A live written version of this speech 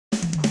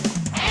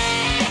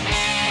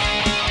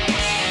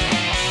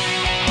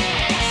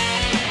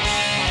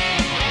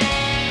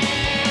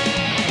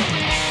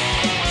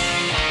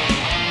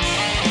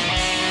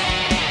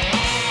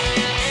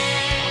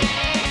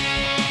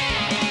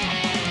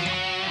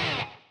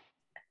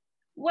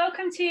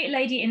Welcome to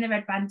Lady in the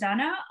Red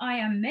Bandana. I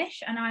am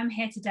Mish and I'm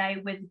here today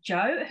with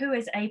Joe, who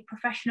is a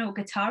professional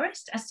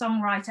guitarist, a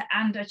songwriter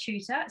and a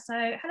tutor. So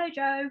hello,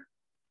 Joe.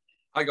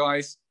 Hi,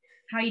 guys.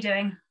 How are you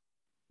doing?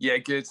 Yeah,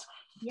 good.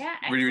 Yeah,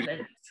 excellent.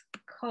 Really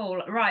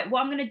cool. Right,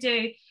 what I'm going to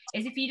do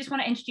is if you just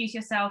want to introduce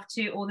yourself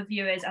to all the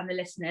viewers and the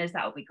listeners,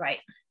 that would be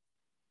great.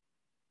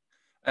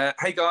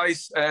 Hey,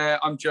 guys.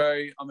 I'm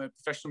Joe. I'm a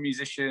professional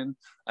musician.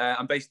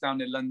 I'm based down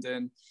in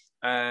London.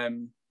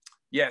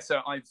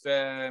 So I've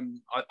been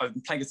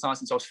playing guitar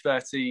since I was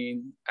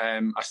 13.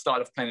 I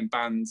started off playing in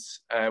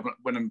bands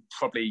when I'm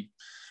probably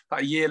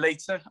about a year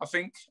later, I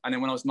think. And then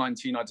when I was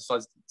 19, I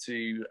decided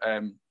to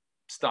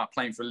start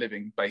playing for a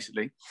living,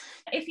 basically.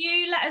 If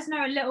you let us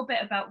know a little bit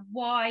about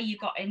why you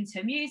got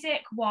into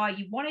music, why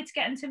you wanted to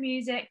get into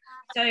music.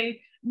 So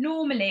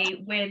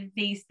normally with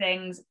these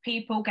things,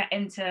 people get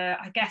into,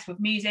 I guess, with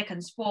music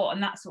and sport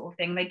and that sort of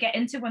thing, they get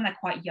into when they're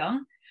quite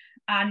young.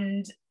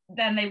 And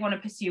then they want to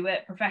pursue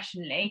it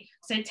professionally.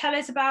 So tell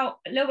us about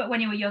a little bit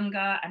when you were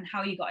younger and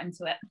how you got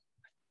into it.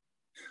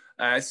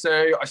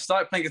 So I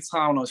started playing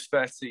guitar when I was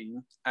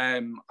 13.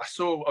 I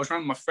was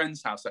around my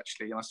friend's house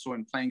actually, and I saw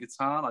him playing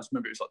guitar. And I just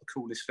remember it was like the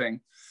coolest thing,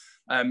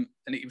 and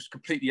it was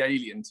completely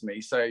alien to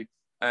me. So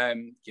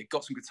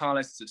got some guitar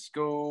lessons at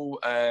school.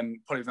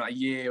 Probably about a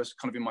year, I was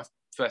kind of in my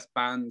first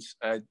band.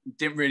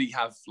 Didn't really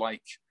have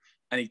like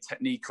any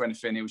technique or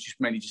anything. It was just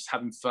mainly just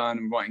having fun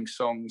and writing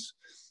songs.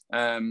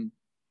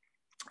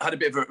 I had a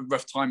bit of a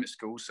rough time at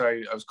school, so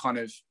I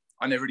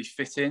never really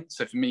fit in.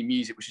 So for me,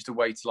 music was just a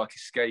way to like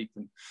escape,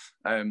 and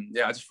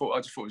I just thought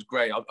it was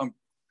great. I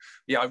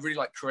really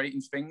like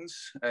creating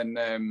things, and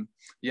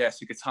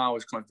so guitar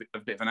was kind of a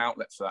bit of an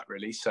outlet for that,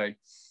 really. So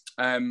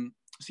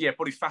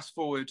probably fast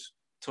forward to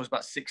I was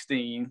about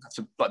 16,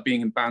 so like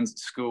being in bands at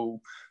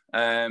school.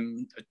 I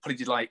probably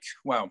did five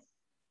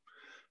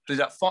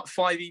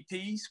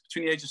EPs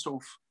between the age of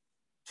sort of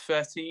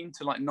 13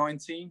 to like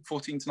 19,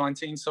 14 to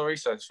 19, sorry.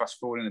 So it's fast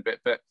forwarding a bit,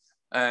 but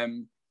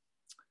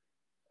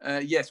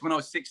yes, when I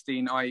was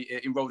 16, I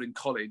enrolled in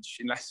college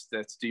in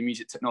Leicester to do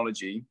music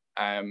technology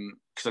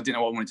because I didn't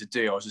know what I wanted to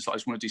do. I just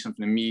want to do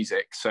something in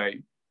music. So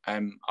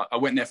I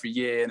went there for a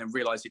year and then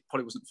realised it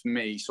probably wasn't for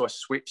me. So I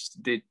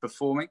switched, did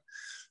performing.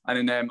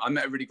 And then I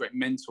met a really great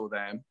mentor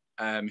there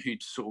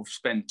who'd sort of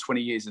spent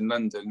 20 years in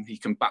London. He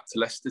came back to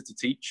Leicester to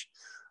teach.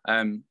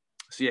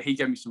 He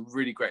gave me some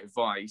really great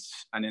advice.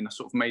 And then I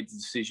sort of made the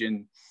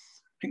decision,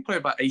 I think probably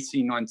about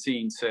 18,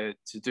 19 to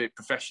do it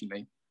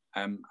professionally.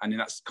 And then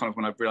that's kind of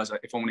when I realised that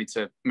if I wanted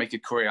to make a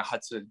career, I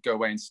had to go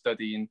away and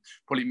study and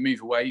probably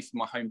move away from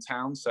my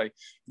hometown. So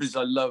because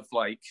I love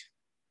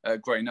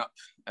growing up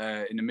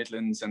in the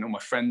Midlands and all my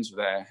friends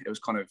were there, it was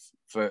kind of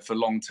for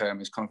long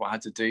term is kind of what I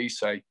had to do.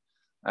 So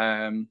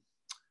that's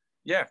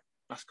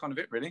kind of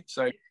it really.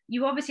 So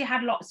you obviously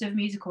had lots of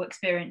musical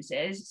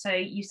experiences. So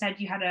you said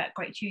you had a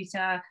great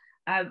tutor.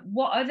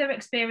 What other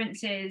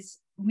experiences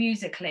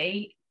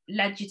musically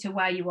led you to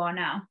where you are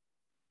now?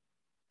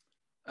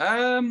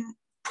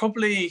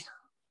 Probably,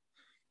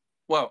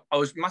 I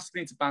was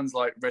massively into bands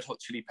like Red Hot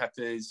Chili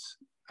Peppers,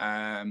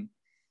 bands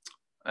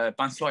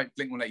like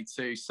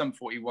Blink-182, Sum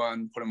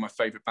 41, one of my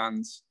favourite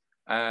bands.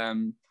 So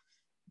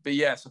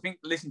I think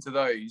listening to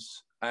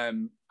those,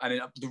 and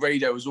then the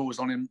radio was always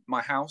on in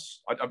my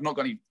house. I've not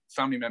got any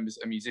family members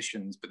that are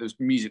musicians, but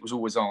music was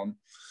always on.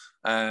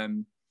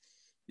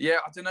 I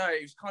don't know.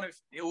 It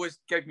always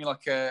gave me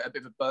like a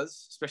bit of a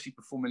buzz, especially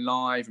performing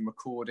live and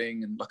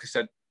recording. And like I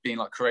said, being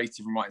like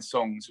creative and writing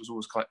songs was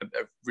always quite a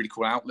really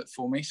cool outlet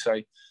for me. So,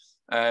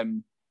 I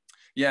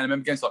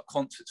remember going to like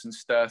concerts and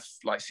stuff,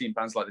 like seeing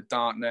bands like The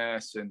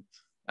Darkness and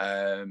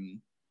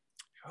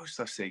what else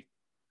did I see?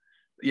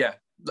 Yeah,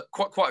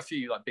 quite a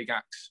few like big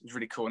acts. It was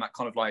really cool. And that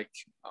kind of like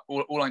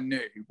all I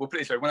knew. Well, put it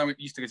this way, when I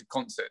used to go to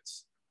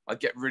concerts, I'd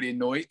get really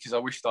annoyed because I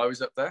wished I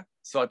was up there.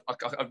 So I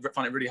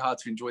find it really hard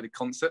to enjoy the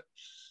concert.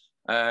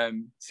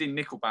 Seeing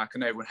Nickelback, I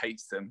know everyone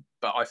hates them,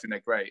 but I think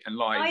they're great. And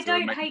live, I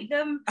don't hate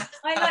them.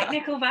 I like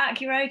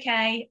Nickelback. You're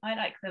okay. I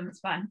like them. It's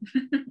fun.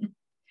 No,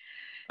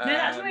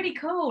 that's really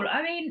cool.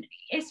 I mean,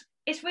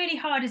 it's really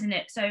hard, isn't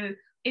it? So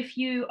if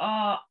you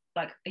are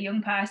like a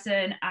young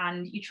person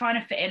and you're trying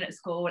to fit in at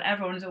school,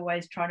 everyone's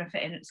always trying to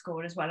fit in at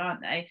school as well,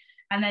 aren't they?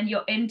 And then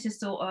you're into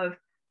sort of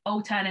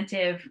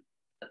alternative.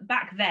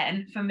 Back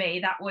then, for me,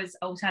 that was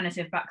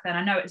alternative back then.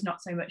 I know it's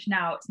not so much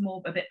now. It's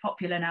more a bit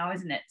popular now,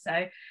 isn't it?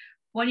 So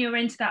when you're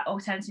into that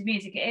alternative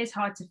music, it is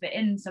hard to fit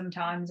in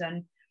sometimes.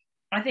 And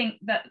I think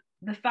that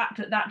the fact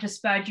that just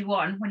spurred you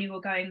on when you were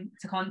going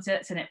to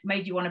concerts and it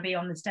made you want to be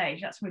on the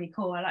stage, that's really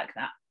cool. I like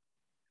that.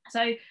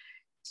 So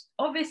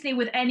obviously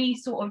with any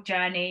sort of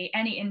journey,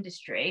 any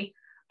industry,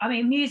 I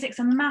mean, music's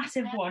a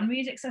massive one.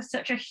 Music's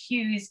such a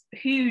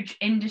huge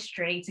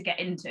industry to get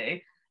into.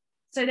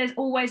 So there's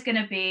always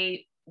going to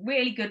be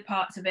really good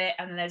parts of it,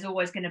 and then there's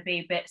always going to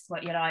be bits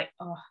like you're like,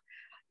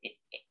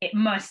 it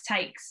must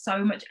take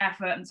so much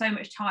effort and so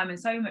much time and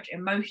so much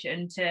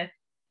emotion to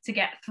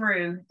get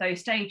through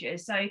those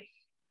stages. So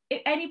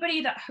if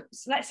anybody that,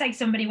 let's say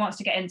somebody wants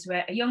to get into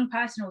it, a young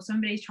person or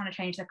somebody's trying to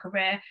change their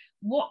career,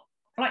 what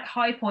like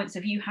high points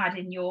have you had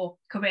in your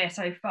career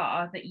so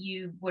far that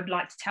you would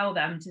like to tell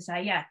them to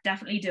say, yeah,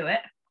 definitely do it,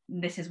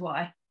 and this is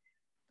why?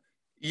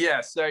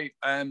 Yeah, so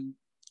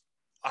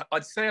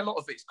I'd say a lot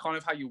of it's kind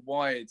of how you're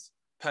wired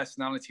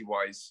personality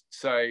wise.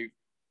 So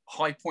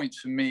high points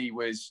for me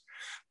was,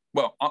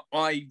 well,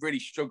 I really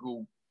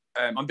struggle.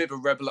 I'm a bit of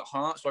a rebel at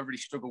heart, so I really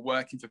struggle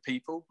working for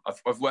people.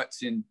 I've worked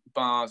in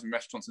bars and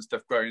restaurants and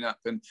stuff growing up,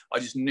 and I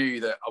just knew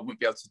that I wouldn't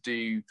be able to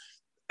do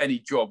any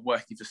job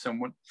working for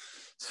someone.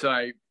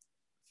 So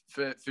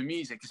for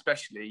music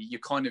especially,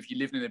 you're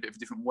living in a bit of a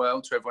different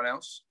world to everyone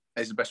else,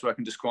 is the best way I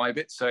can describe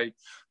it. So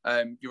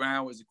your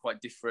hours are quite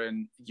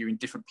different. You're in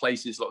different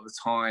places a lot of the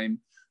time.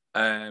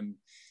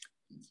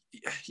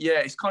 Yeah,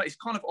 it's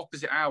kind of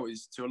opposite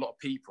hours to a lot of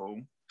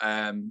people.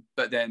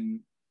 But then,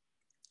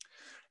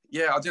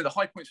 yeah, I don't know, the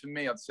high points for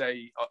me, I'd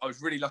say I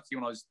was really lucky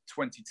when I was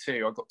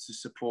 22. I got to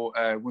support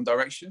One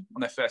Direction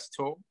on their first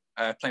tour,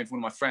 playing for one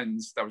of my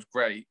friends. That was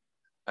great.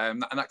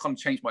 And that kind of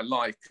changed my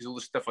life, because all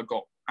the stuff I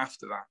got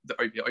after that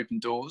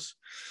opened doors,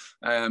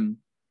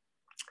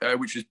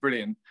 which was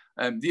brilliant.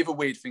 The other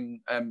weird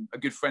thing, a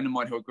good friend of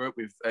mine who I grew up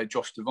with,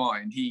 Josh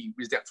Devine, he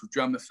was the actual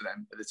drummer for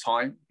them at the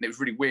time. And it was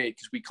really weird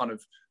because we kind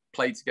of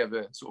played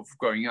together sort of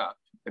growing up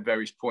at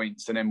various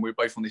points, and then we were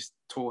both on this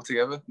tour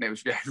together, and it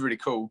was really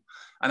cool.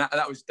 And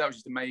that was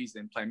just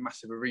amazing, playing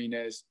massive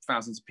arenas,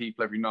 thousands of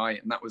people every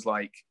night. And that was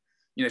like,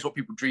 you know, it's what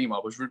people dream of.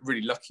 I was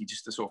really lucky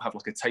just to sort of have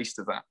like a taste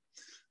of that.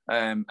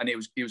 And it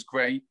was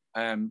great.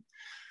 And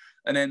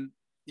then,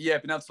 yeah,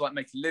 been able to like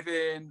make a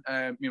living. Me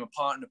and my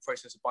partner in the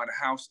process of buying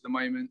a house at the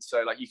moment.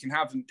 So like you can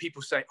have, and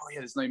people say, oh yeah,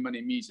 there's no money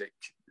in music.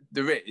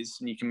 There is,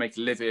 and you can make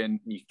a living,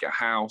 and you can get a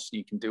house, and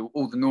you can do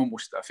all the normal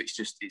stuff. It's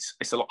just,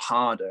 it's a lot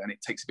harder, and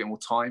it takes a bit more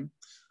time.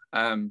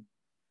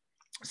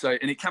 So,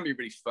 and it can be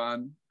really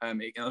fun.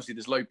 And obviously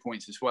there's low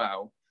points as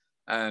well.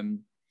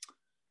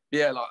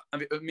 Yeah, like, I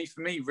mean,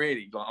 for me,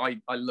 really, like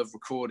I love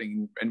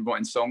recording and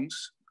writing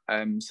songs.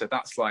 So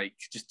that's like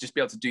just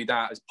be able to do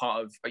that as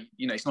part of,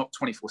 you know, it's not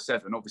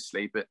 24/7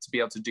 obviously, but to be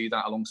able to do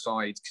that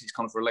alongside, because it's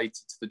kind of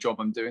related to the job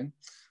I'm doing,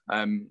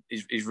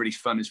 is really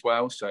fun as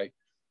well. So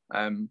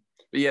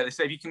but yeah, they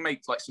say if you can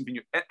make like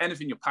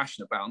anything you're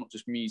passionate about, not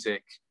just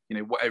music, you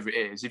know, whatever it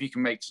is, if you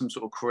can make some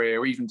sort of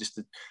career, or even just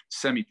a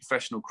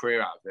semi-professional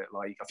career out of it,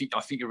 like I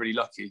think you're really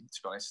lucky, to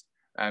be honest.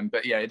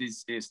 But yeah, it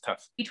is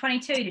tough. You're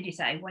 22, did you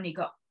say, when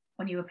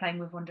you were playing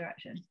with One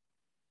Direction?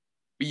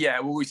 But yeah,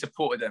 well, we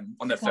supported them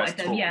on their first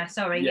tour. Yeah,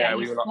 sorry. Yeah,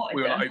 we were like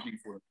opening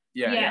for them.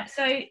 Yeah.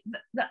 So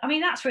I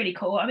mean, that's really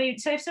cool. I mean,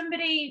 so if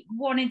somebody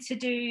wanted to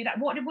do that,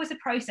 what was the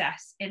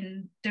process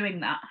in doing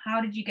that? How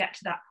did you get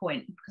to that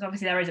point? Because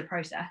obviously there is a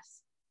process.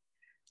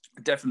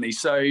 Definitely.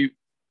 So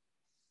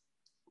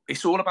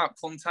it's all about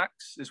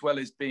contacts as well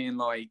as being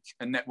like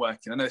a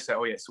networking. I know they say,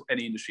 oh yeah, so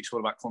any industry, it's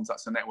all about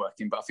contacts and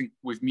networking, but I think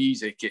with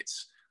music,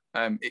 it's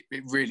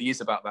it really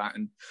is about that.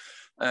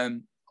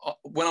 And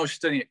when I was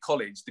studying at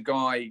college, the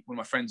guy, one of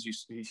my friends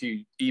who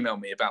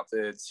emailed me about do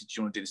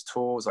you want to do this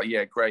tour? I was like,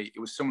 yeah, great. It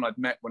was someone I'd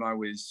met when I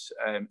was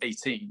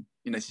 18.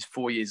 You know, this is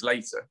 4 years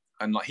later,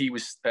 and like he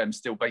was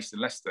still based in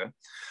Leicester,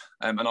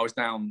 and I was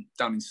down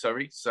in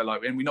Surrey. So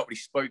like, and we not really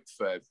spoke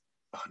for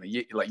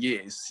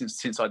years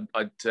since I'd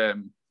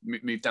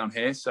moved down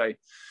here. So,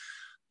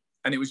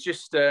 and it was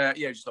just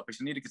just like,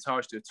 I need a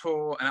guitarist to do a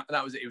tour, and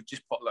that was it. It was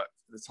just potluck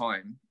at the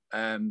time.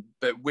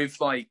 But with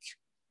like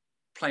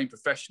playing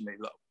professionally,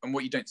 like, and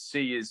what you don't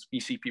see is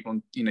you see people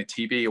on, you know,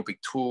 TV or big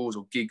tours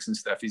or gigs and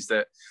stuff, is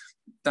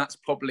that's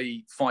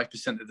probably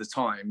 5% of the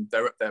time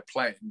they're up there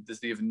playing. There's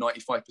the other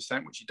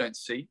 95% which you don't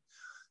see.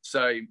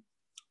 So,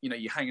 you know,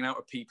 you're hanging out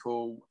with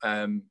people,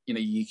 you know,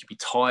 you could be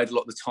tired a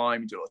lot of the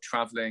time, you do a lot of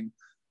traveling,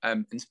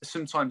 and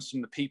sometimes some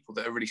of the people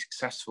that are really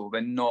successful,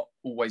 they're not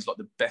always like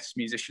the best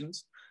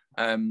musicians.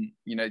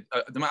 You know,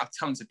 the amount of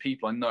talented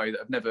people I know that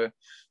have never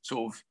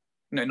sort of,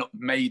 you know, not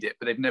made it,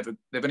 but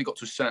they've only got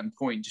to a certain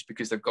point just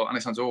because they've got, and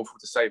it sounds awful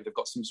to say, but they've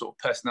got some sort of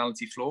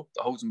personality flaw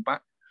that holds them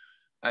back.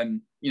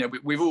 And, you know,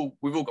 we've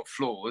all got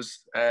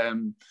flaws,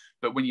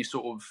 but when you're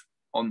sort of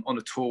on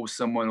a tour with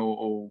someone,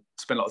 or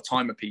spend a lot of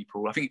time with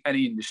people, I think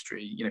any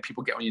industry, you know,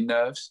 people get on your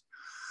nerves.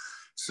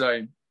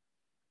 So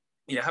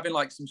yeah, having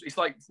like it's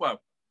like,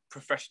 well,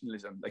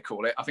 professionalism, they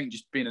call it. I think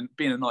just being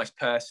a nice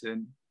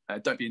person,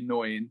 don't be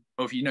annoying,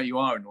 or if you know you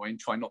are annoying,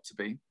 try not to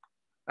be.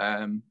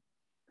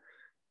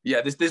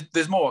 Yeah,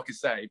 there's more I could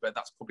say, but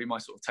that's probably my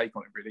sort of take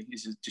on it, really.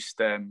 It's just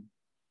 5%,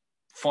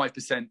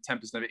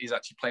 10% of it is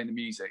actually playing the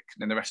music,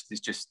 and then the rest is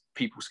just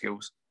people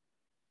skills.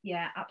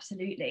 Yeah,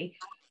 absolutely.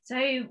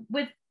 So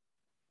with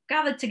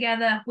gathered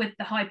together with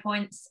the high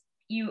points,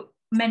 you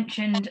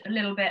mentioned a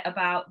little bit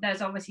about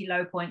there's obviously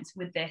low points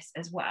with this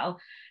as well.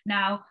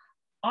 Now,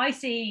 I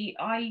see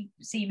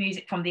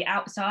music from the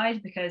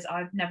outside because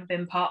I've never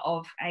been part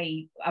of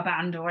a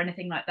band or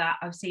anything like that.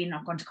 I've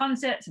gone to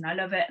concerts and I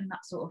love it and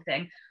that sort of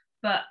thing.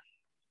 But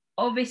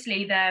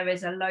obviously there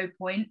is a low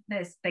point.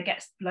 There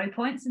gets low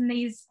points in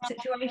these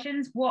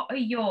situations. What are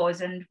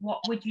yours, and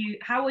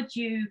how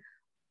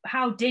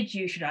did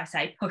you, should I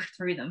say, push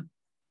through them?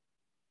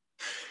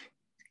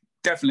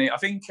 Definitely. I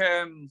think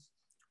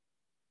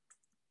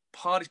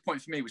hardest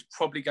point for me was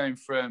probably going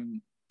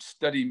from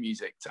studying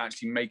music to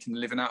actually making a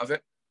living out of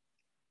it.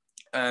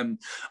 And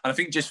I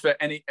think just for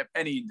any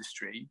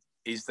industry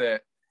is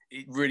that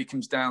it really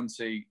comes down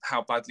to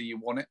how badly you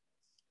want it.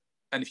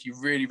 And if you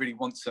really, really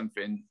want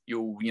something,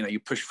 you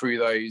push through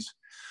those.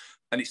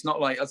 And it's not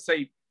like, I'd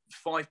say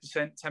 5%,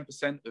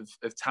 10%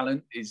 of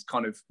talent is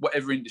kind of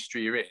whatever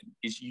industry you're in,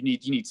 is you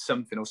need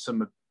something or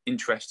some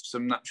interest,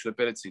 some natural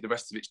ability. The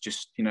rest of it's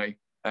just,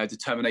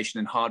 determination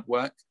and hard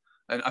work.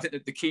 And I think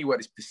that the key word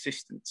is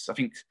persistence. I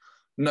think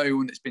no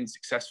one that's been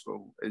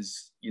successful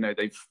is,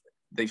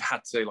 they've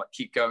had to like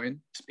keep going.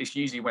 It's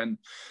usually when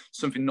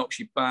something knocks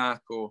you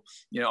back, or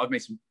I've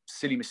made some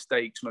silly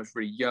mistakes when I was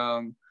really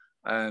young.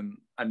 And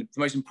the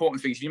most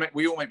important thing is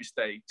we all make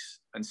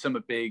mistakes, and some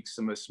are big,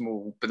 some are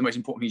small, but the most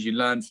important thing is you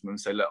learn from them and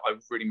say, look,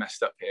 I've really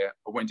messed up here,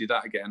 I won't do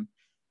that again,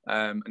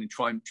 and then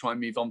try and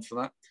move on from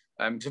that,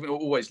 because I think we're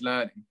always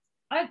learning.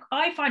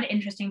 I find it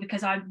interesting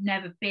because I've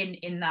never been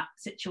in that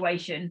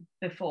situation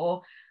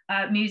before.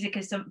 Music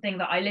is something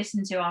that I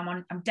listen to.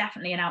 I'm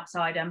definitely an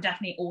outsider. I'm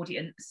definitely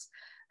audience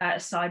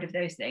side of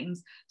those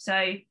things.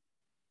 So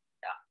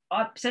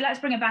let's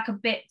bring it back a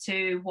bit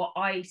to what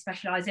I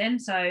specialize in.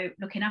 So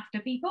looking after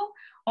people.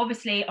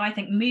 Obviously, I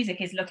think music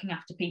is looking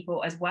after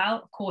people as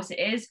well. Of course it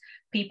is.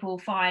 People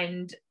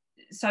find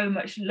so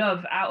much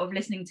love out of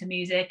listening to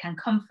music and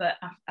comfort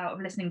out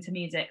of listening to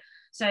music.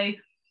 So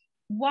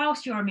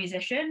whilst you're a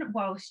musician,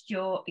 whilst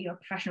you're a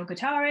professional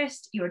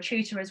guitarist, you're a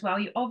tutor as well,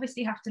 you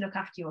obviously have to look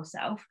after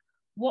yourself.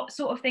 What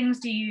sort of things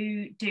do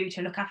you do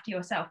to look after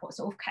yourself? What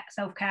sort of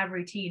self-care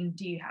routine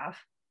do you have?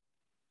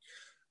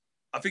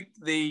 I think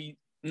the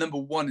number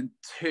 1 and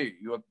 2,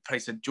 I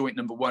place a joint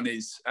number 1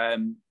 is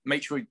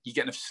make sure you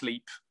get enough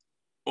sleep,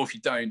 or if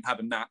you don't, have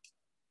a nap.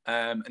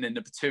 And then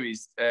number 2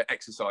 is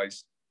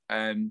exercise.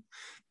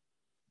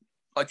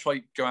 I try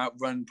to go out,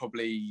 run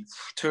probably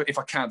if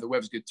I can, the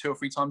weather's good, 2 or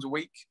 3 times a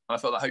week. I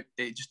felt like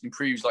it just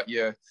improves like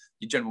your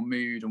general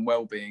mood and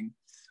well-being.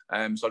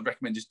 So I'd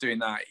recommend just doing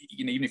that,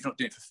 even if you're not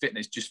doing it for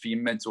fitness, just for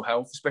your mental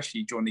health,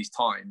 especially during these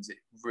times, it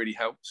really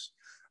helps.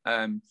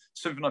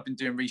 Something I've been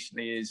doing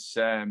recently is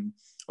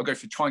I'll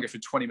try and go for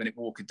a 20-minute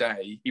walk a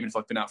day, even if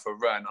I've been out for a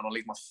run, and I'll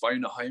leave my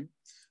phone at home.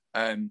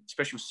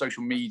 Especially with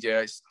social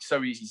media, it's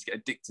so easy to get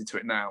addicted to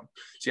it now.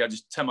 So yeah, I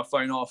just turn my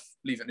phone off,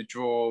 leave it in the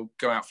drawer,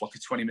 go out for like a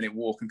 20-minute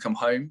walk and come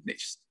home.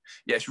 It's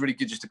really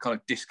good just to kind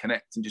of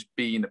disconnect and just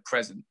be in the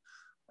present.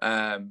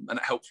 And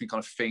it helps me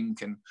kind of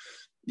think, and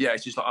yeah,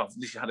 it's just like I've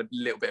literally had a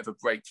little bit of a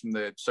break from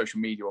the social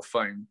media or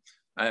phone.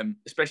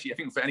 Especially I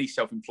think for any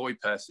self-employed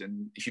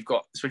person, if you've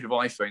got, especially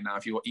with iPhone now,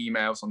 if you've got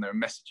emails on there and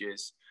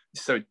messages,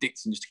 it's so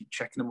addicting just to keep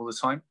checking them all the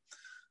time.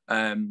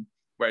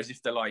 Whereas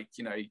if they're like,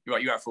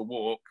 you're out for a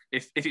walk,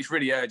 if it's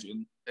really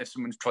urgent, if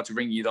someone's tried to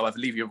ring you, they'll either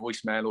leave you a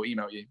voicemail or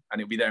email you, and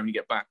it'll be there when you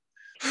get back.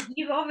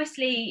 You've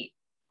obviously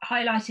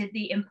highlighted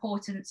the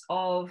importance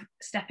of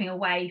stepping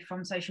away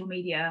from social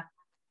media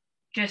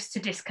just to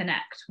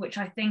disconnect, which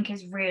I think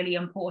is really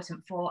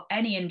important for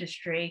any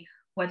industry,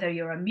 whether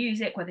you're in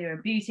music, whether you're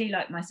in beauty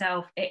like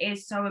myself. It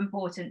is so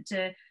important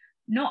to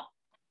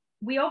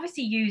we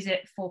obviously use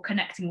it for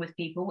connecting with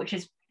people, which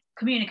is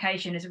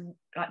communication is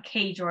like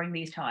key during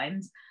these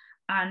times.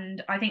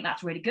 And I think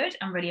that's really good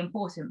and really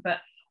important, but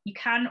you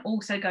can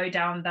also go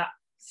down that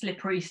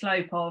slippery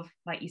slope of,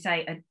 like you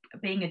say,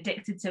 being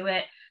addicted to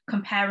it,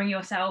 comparing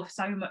yourself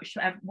so much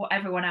to what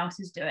everyone else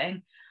is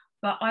doing.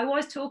 But I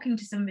was talking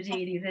to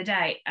somebody the other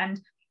day, and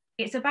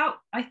it's about,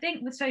 I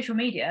think with social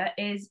media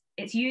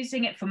it's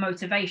using it for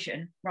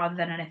motivation rather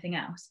than anything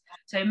else.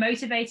 So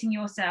motivating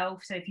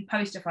yourself. So if you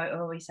post a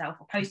photo of yourself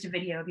or post a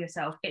video of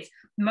yourself, it's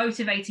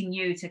motivating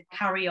you to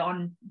carry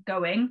on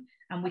going,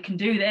 and we can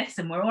do this,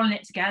 and we're all in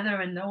it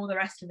together, and all the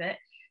rest of it.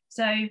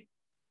 So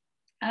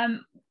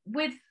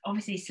with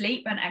obviously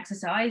sleep and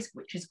exercise,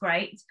 which is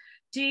great,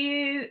 do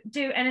you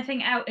do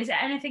anything else? Is there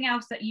anything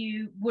else that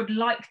you would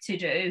like to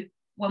do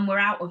when we're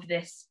out of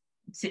this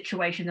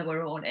situation that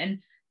we're all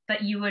in,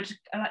 that you would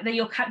that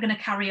you're going to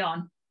carry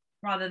on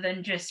rather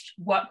than just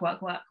work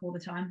all the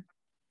time?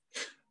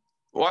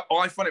 Well,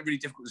 I find it really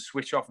difficult to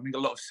switch off. I think a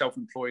lot of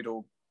self-employed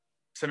or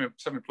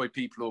semi-employed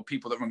people, or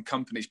people that run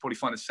companies, probably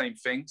find the same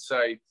thing.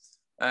 So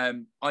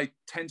I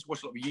tend to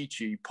watch a lot of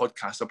YouTube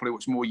podcasts. I probably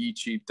watch more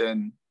YouTube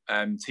than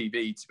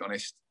TV, to be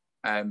honest.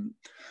 And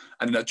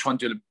then I try and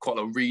do quite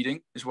a lot of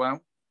reading as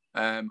well.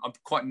 I'm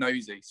quite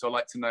nosy, so I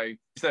like to know,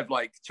 instead of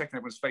like checking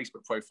everyone's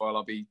Facebook profile,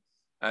 I'll be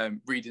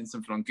reading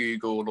something on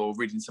Google or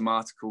reading some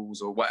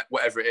articles or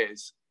whatever it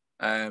is.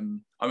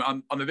 I'm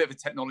a bit of a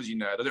technology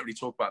nerd. I don't really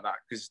talk about that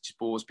because it just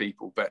bores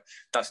people, but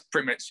that's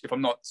pretty much, if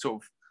I'm not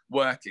sort of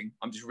working,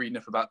 I'm just reading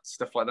up about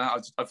stuff like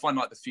that. I find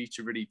like the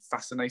future really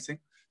fascinating,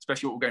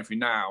 especially what we're going through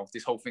now.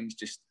 This whole thing's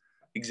just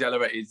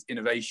accelerated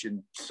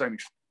innovation so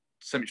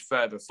much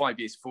further, 5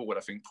 years forward,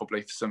 I think,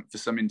 probably for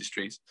some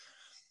industries.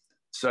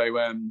 So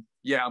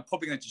yeah, I'm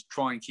probably going to just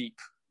try and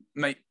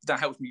that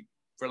helps me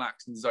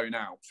relax and zone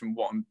out from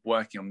what I'm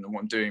working on and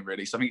what I'm doing,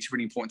 really. So I think it's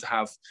really important to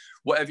have,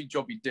 whatever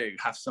job you do,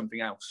 have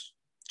something else,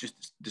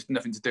 just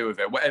nothing to do with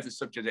it, whatever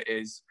subject it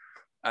is.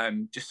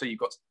 just so you've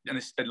got, and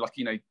instead, like,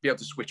 you know, be able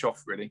to switch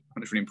off really,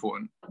 and it's really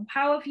important.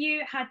 How have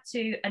you had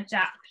to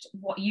adapt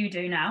what you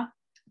do now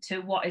to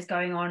what is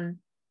going on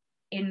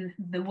in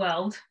the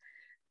world?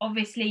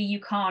 Obviously, you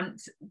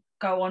can't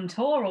go on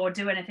tour or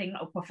do anything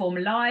or perform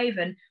live,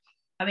 and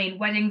I mean,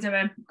 weddings are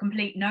a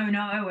complete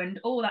no-no and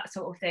all that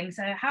sort of thing.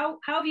 So how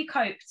have you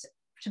coped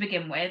to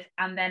begin with,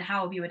 and then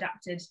how have you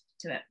adapted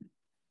to it?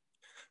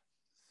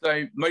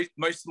 So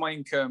most of my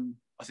income,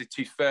 I say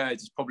 2/3,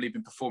 has probably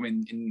been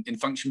performing in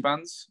function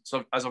bands.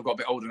 So as I've got a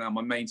bit older now,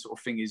 my main sort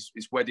of thing is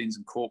weddings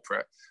and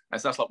corporate.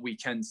 So that's like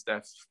weekend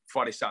stuff,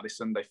 Friday, Saturday,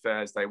 Sunday,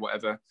 Thursday,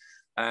 whatever.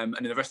 And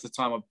then the rest of the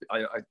time,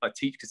 I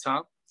teach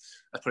guitar.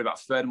 That's probably about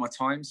 1/3 of my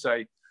time.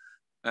 So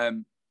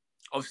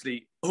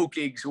obviously, all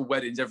gigs, all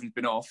weddings, everything's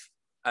been off,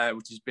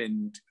 which has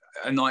been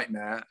a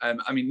nightmare.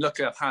 I mean,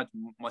 luckily, I've had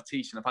my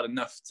teaching. I've had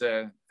enough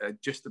to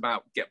just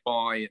about get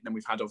by. And then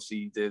we've had,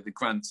 obviously, the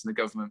grants and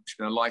the government, which has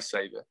been a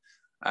lifesaver.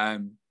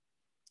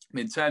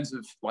 In terms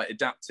of like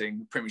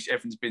adapting, pretty much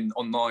everything's been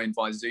online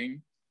via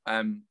Zoom.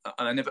 And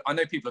I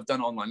know people have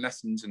done online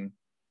lessons and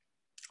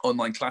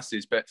online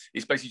classes, but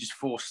it's basically just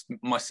forced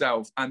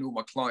myself and all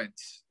my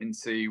clients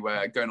into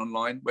going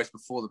online. Whereas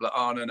before they're like,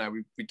 oh no,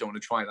 we don't want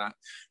to try that.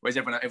 Whereas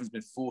everyone's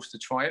been forced to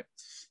try it.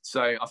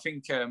 So I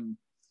think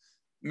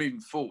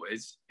moving forward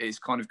is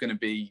kind of going to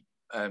be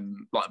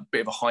like a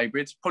bit of a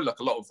hybrid, probably like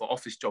a lot of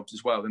office jobs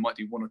as well. They might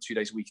do 1 or 2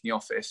 days a week in the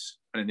office,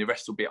 and then the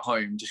rest will be at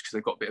home, just because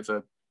they've got a bit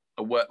of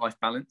a work-life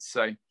balance.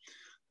 So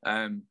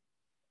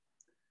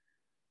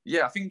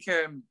yeah, I think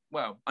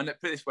well, I know,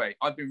 put it this way,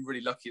 I've been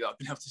really lucky that I've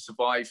been able to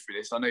survive through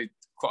this. I know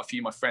quite a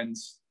few of my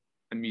friends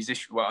and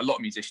musicians, well, a lot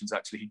of musicians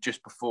actually, who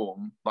just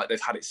perform, like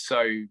they've had it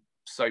so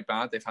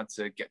bad, they've had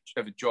to get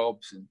other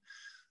jobs, and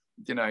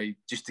you know,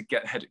 just to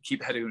keep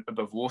the head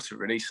above water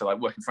really. So like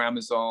working for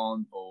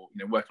Amazon, or you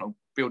know, working on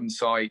building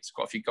sites,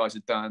 quite a few guys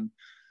have done.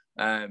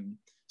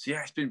 So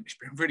yeah, it's been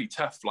really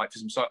tough. Like for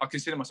some, so I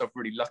consider myself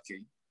really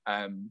lucky,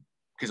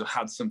 because I've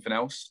had something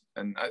else,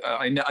 and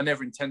I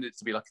never intended it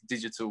to be like a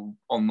digital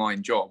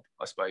online job,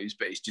 I suppose,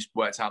 but it's just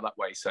worked out that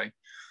way. So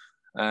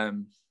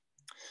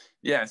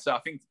yeah, so I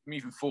think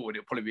moving forward,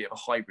 it'll probably be a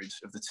hybrid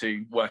of the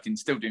two, working,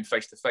 still doing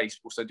face-to-face,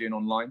 but also doing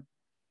online.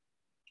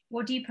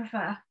 What do you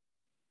prefer?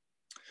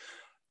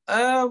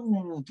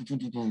 Well,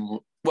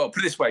 put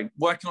it this way,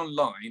 working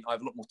online, I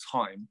have a lot more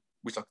time,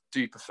 which I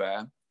do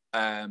prefer.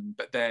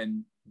 But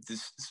then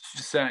there's,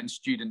 for certain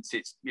students,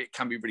 it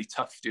can be really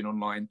tough doing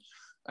online,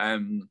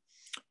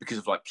 because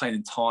of like playing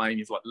in time,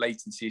 you have like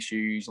latency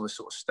issues, all this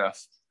sort of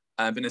stuff.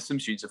 But there's some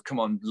students have come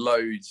on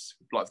loads,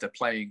 like if they're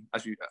playing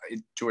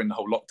during the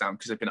whole lockdown,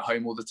 because they've been at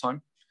home all the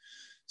time.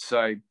 So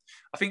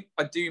I think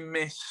I do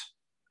miss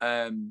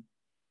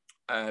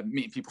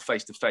meeting people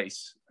face to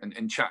face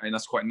and chatting.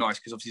 That's quite nice,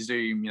 because obviously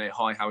Zoom, you know,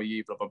 hi, how are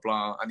you, blah blah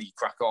blah, and you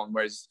crack on.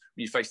 Whereas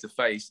when you face to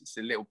face, it's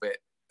a little bit.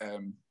 I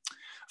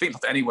think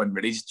for anyone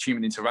really, just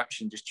human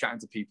interaction, just chatting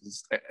to people,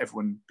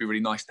 everyone would be really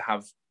nice to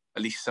have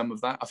at least some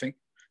of that. I think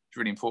it's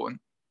really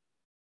important.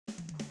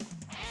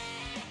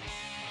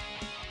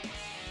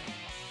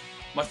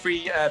 My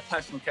 3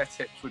 personal care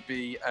tips would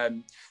be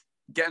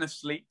get enough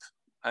sleep,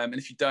 and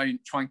if you don't,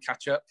 try and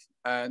catch up.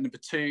 Number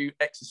 2,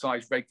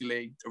 exercise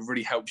regularly. It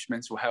really helps your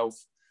mental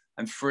health.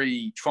 And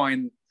 3, try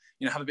and,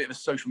 you know, have a bit of a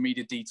social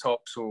media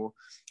detox, or,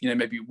 you know,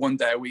 maybe 1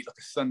 day a week, like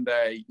a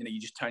Sunday, you know, you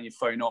just turn your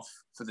phone off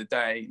for the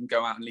day and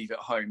go out and leave it at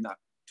home. That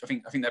I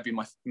think that'd be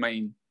my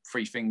main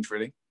 3 things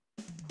really.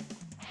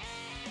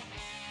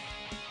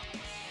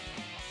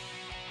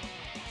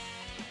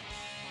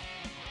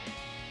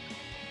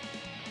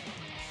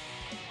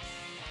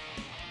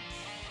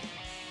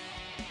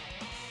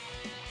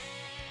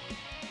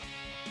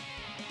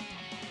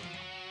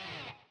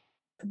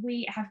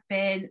 We have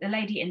been the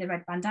lady in the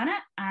red bandana,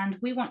 and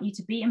we want you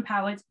to be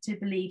empowered to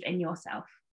believe in yourself.